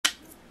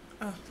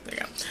Oh, there you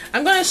go.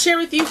 I'm gonna share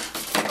with you.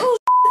 Oh,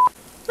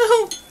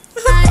 no.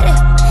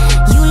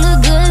 You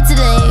look good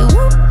today.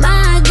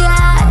 My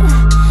God,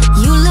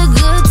 you look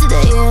good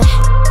today.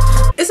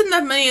 Yeah. It's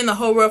enough money in the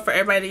whole world for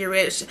everybody to get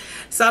rich.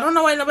 So I don't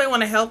know why nobody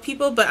want to help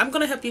people, but I'm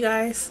gonna help you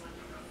guys.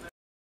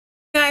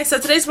 Guys, so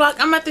today's vlog,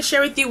 I'm about to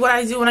share with you what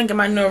I do when I get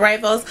my new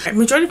arrivals. The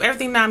majority of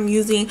everything that I'm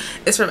using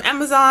is from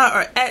Amazon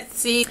or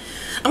Etsy.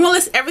 I'm gonna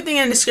list everything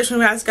in the description,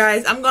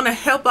 guys. I'm gonna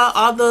help out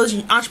all those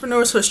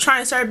entrepreneurs who is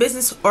trying to start a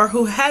business, or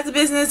who has a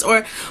business,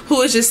 or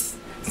who is just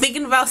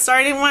thinking about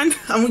starting one.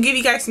 I'm gonna give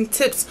you guys some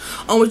tips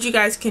on what you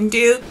guys can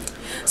do.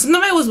 So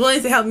nobody was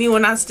willing to help me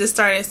when I was just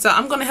started, so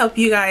I'm gonna help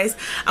you guys.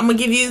 I'm gonna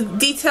give you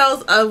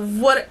details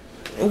of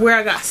where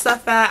I got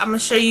stuff at. I'm gonna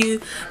show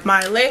you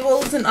my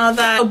labels and all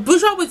that.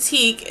 Bourgeois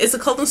Boutique is a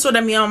clothing store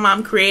that me and my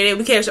mom created.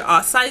 We cater to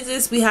all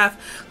sizes. We have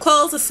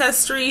clothes,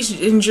 accessories,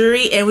 and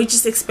jewelry, and we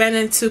just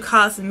expanded to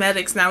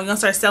cosmetics now. We're gonna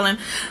start selling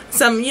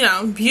some, you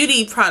know,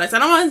 beauty products. I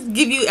don't want to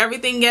give you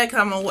everything yet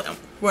because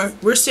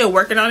we're still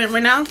working on it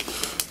right now,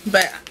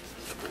 but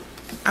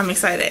I'm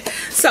excited.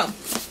 So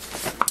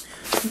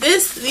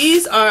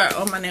these are,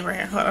 oh, my name right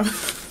here, hold on.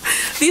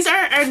 These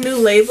are our new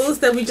labels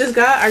that we just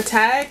got, our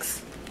tags.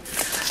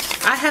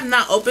 I have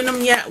not opened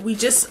them yet. We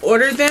just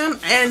ordered them,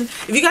 and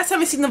if you guys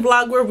haven't seen the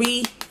vlog where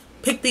we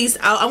picked these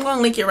out, I'm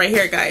gonna link it right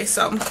here, guys.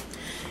 So,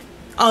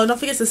 oh, don't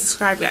forget to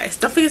subscribe, guys.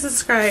 Don't forget to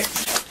subscribe.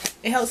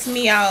 It helps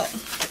me out.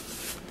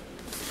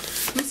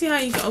 Let me see how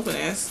you can open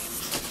this.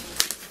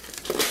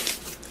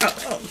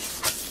 Oh.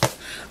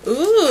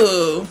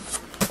 Ooh.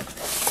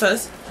 So I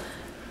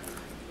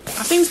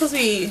think it's supposed to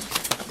be,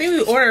 I think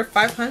we ordered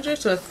 500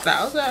 to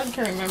 1,000. I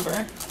can't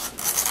remember.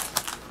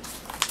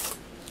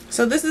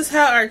 So this is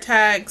how our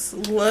tags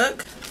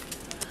look.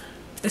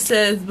 It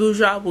says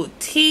Bourgeois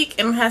Boutique,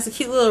 and it has a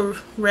cute little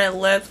red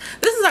lips.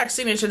 This is our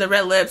signature, the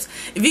red lips.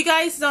 If you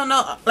guys don't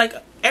know, like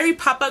every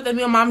pop-up that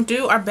me and mom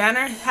do, our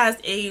banner has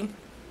a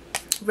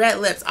red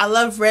lips. I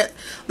love red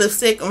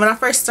lipstick. When I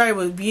first started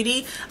with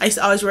beauty, I used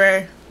to always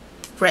wear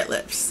red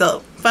lips. So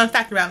fun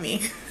fact about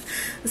me.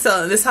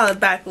 So this is how the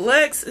back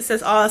looks. It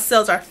says all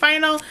sales are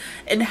final.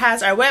 It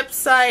has our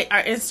website,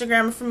 our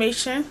Instagram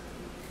information.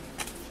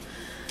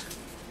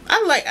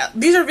 I like,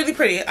 these are really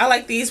pretty. I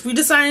like these. We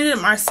designed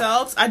them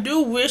ourselves. I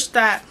do wish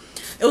that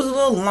it was a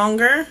little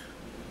longer,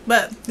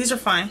 but these are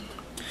fine.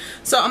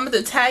 So I'm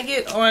going to tag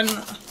it on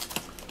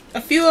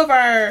a few of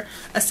our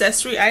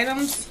accessory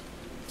items.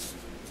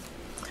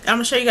 I'm going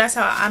to show you guys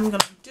how I'm going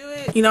to do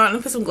it. You know, let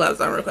me put some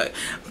gloves on real quick.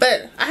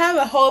 But I have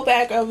a whole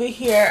bag over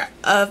here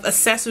of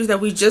accessories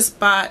that we just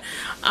bought.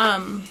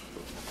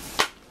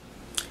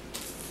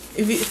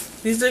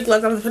 These are the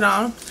gloves I'm going to put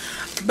on.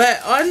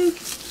 But on...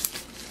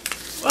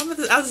 I'll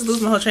just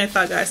lose my whole train of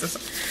thought, guys.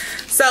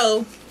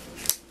 So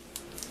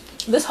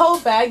this whole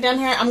bag down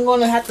here, I'm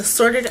going to have to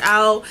sort it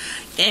out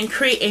and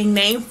create a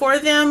name for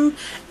them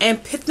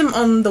and put them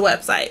on the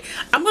website.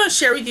 I'm going to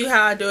share with you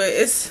how I do it.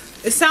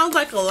 It sounds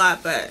like a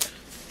lot, but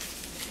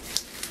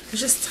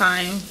it's just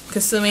time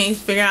consuming,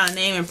 figuring out a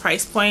name and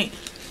price point.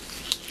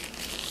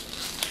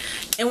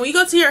 And when you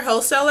go to your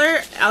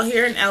wholesaler out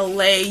here in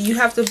LA, you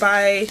have to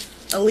buy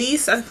at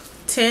least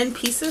 10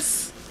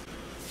 pieces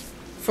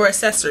for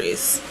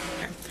accessories.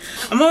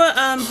 I'm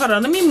gonna hold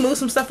on, let me move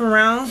some stuff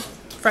around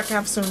if I can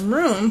have some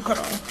room. Hold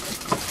on,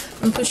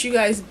 let me push you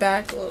guys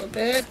back a little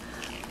bit.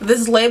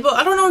 This label,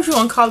 I don't know what you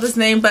want to call this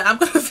name, but I'm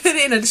gonna put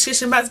it in the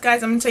description box,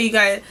 guys. I'm gonna tell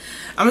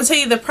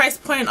you the price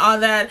point and all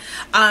that.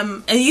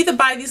 And you need to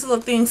buy these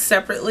little things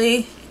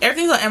separately.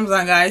 Everything's on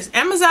Amazon, guys.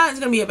 Amazon is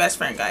gonna be your best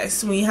friend,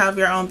 guys, when you have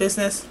your own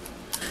business.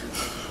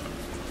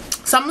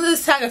 So I'm gonna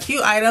just tag a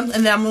few items,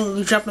 and then I'm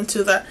gonna jump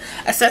into the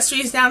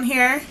accessories down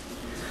here.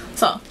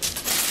 So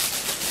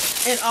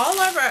and all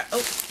of our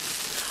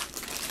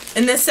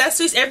and the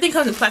accessories, everything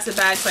comes in plastic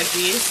bags like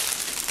these.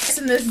 It's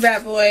in this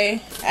bad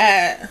boy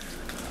at,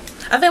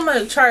 I think I'm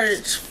gonna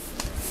charge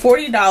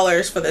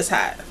 $40 for this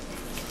hat.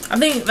 I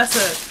think that's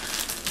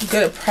a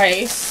good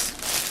price.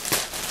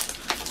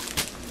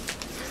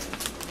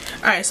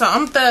 Alright, so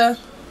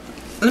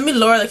let me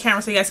lower the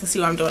camera so you guys can see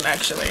what I'm doing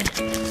actually.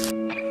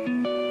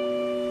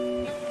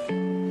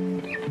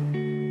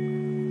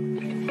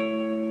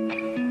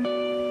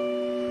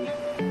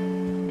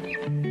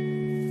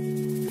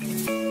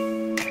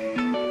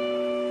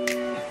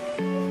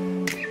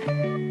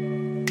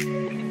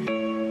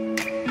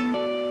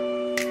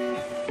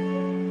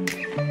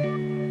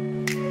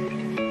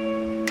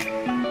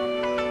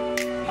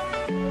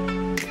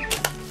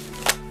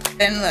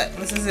 And look,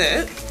 this is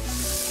it.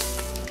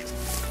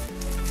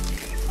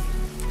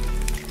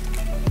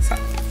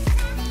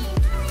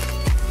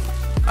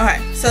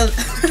 Alright, so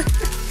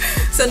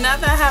so now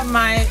that I have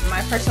my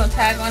personal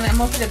tag on it, I'm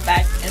gonna put it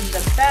back in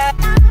the bag.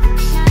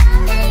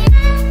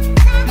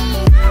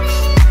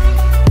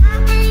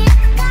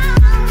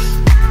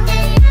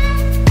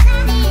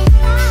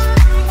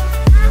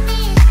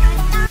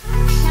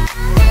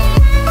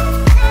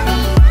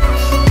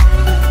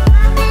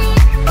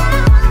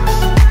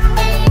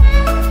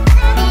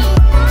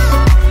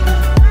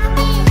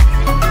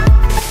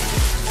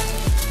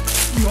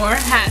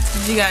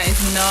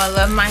 guys know I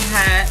love my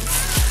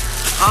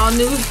hats. All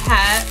new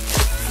hat.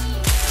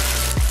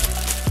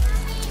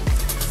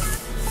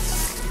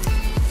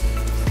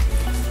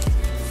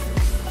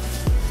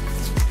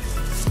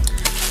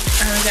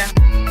 There we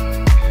go.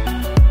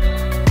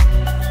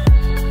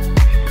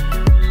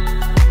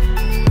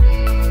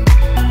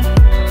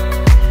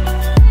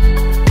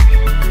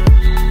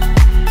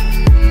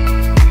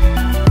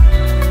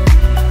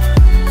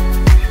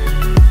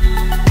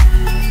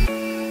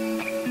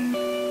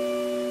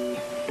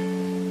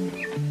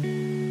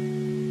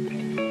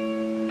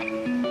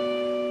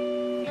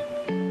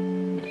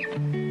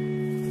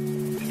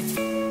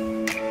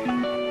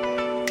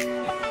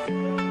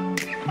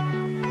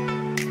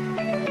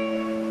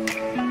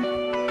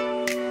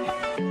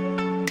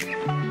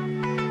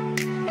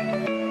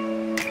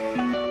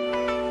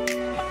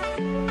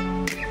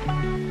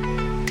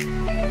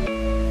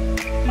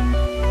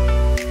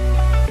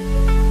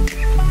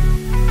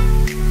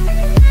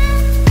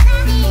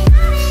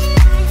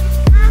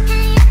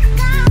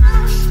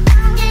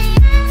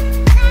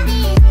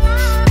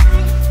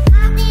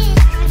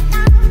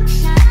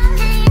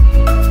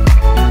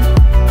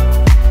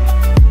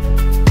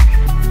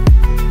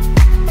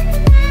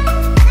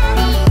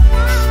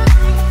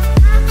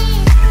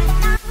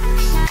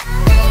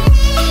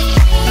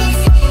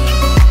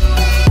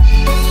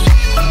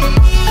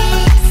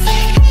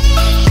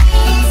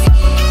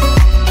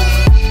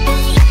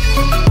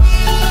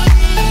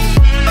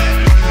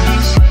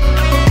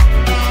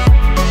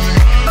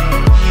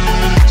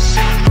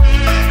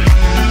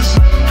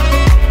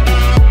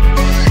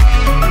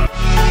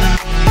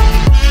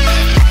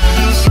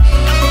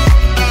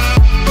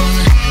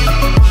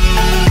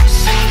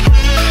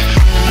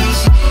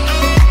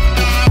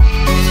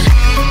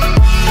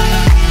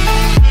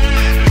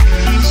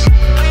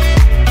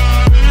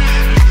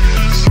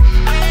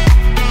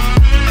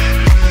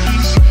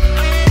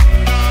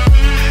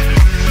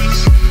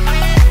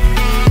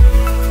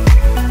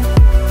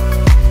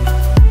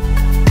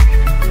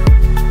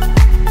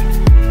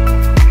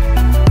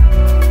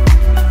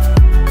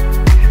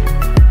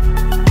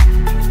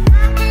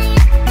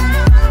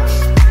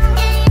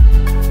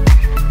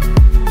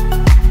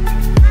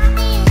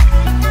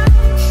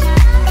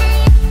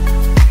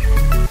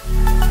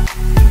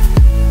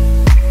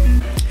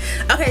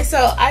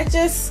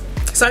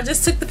 So I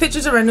just took the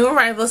pictures of our new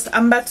arrivals.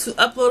 I'm about to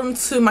upload them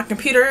to my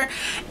computer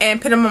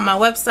and put them on my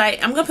website.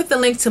 I'm gonna put the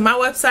link to my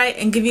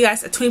website and give you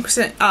guys a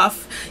 20%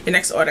 off your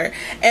next order.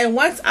 And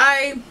once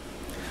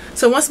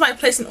somebody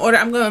places an order,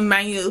 I'm gonna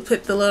manually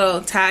put the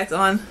little tags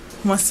on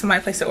once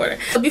somebody places an order.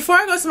 But before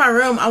I go to my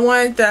room, I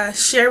wanted to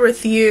share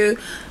with you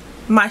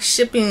my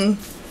shipping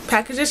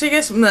packages, I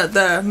guess,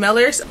 the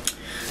mailers.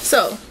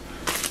 So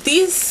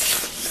these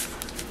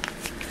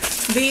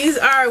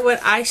are what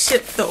I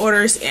ship the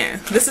orders in.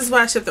 This is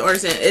what I ship the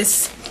orders in.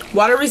 It's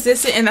water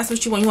resistant, and that's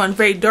what you want. You want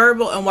very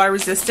durable and water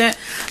resistant.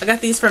 I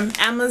got these from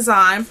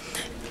Amazon.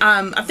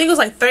 I think it was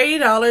like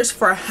 $30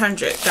 for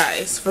 100,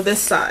 guys, for this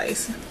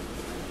size.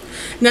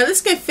 Now this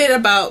can fit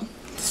about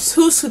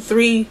 2 to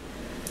 3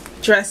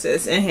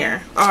 dresses in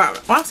here, or I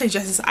want to say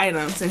dresses,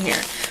 items in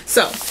here.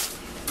 So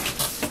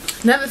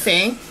another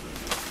thing.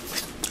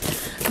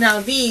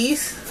 Now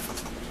these,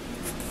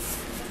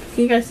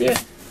 can you guys see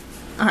it?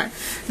 Alright,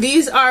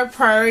 these are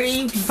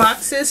priority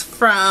boxes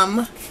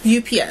from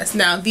UPS.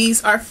 Now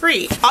these are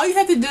free. All you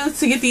have to do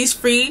to get these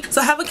free, so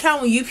have an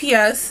account with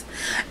UPS,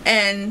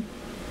 and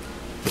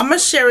I'm gonna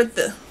share with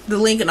the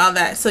link and all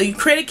that. So you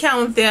create an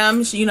account with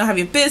them, so you know, have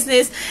your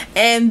business,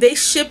 and they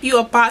ship you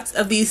a box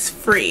of these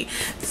free.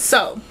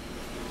 So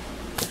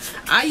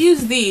I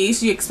use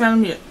these. You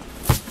expand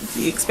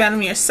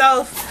them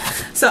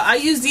yourself. So I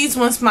use these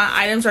once my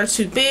items are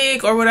too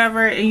big or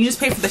whatever, and you just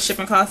pay for the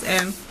shipping cost.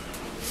 And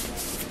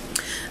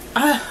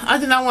I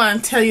do not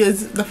want to tell you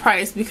the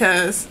price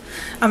because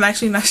I'm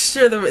actually not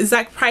sure the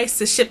exact price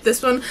to ship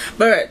this one,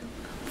 but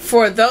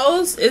for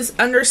those it's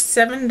under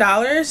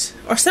 $7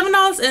 or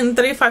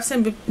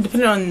 $7.35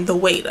 depending on the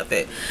weight of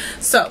it.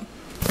 So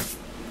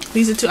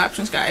these are 2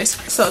 options, guys.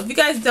 So if you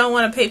guys don't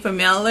want to pay for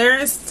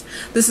mailers,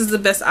 this is the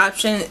best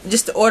option,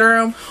 just to order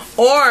them,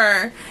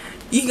 or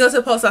you can go to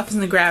the post office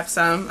and grab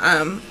some.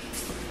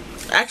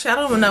 Actually, I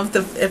don't know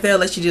if they'll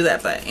let you do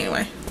that, but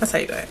anyway, that's how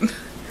you do it.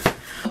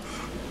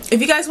 If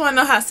you guys want to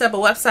know how to set up a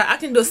website, I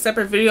can do a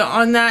separate video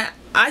on that.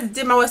 I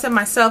did my website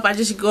myself. I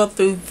just go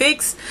through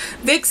Wix.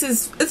 Wix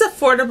it's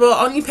affordable.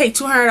 Only pay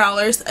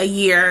 $200 a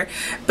year,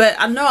 but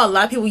I know a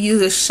lot of people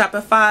use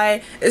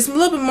Shopify. It's a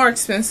little bit more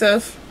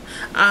expensive.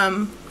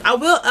 I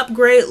will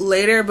upgrade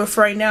later, but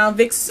for right now,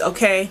 Wix is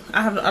okay.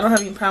 I don't have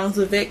any problems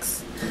with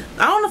Wix.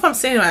 I don't know if I'm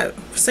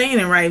saying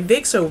it right.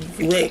 Wix or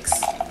Wix?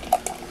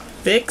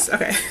 Wix?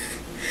 Okay.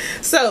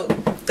 So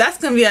that's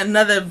gonna be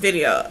another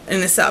video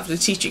in itself to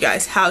teach you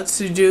guys how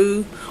to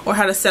do or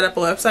how to set up a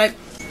website.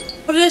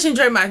 Hope you guys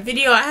enjoyed my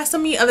video. I have so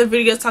many other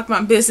videos talking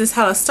about business,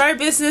 how to start a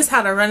business,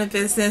 how to run a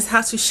business,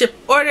 how to ship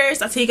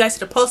orders. I'll take you guys to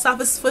the post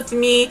office with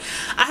me.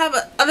 I have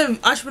other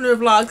entrepreneur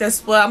vlogs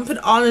as well. I'm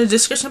putting all in the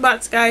description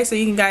box, guys, so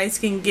you guys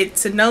can get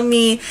to know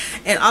me.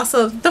 And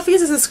also, don't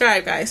forget to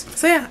subscribe, guys.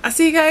 So yeah, I'll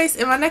see you guys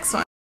in my next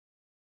one.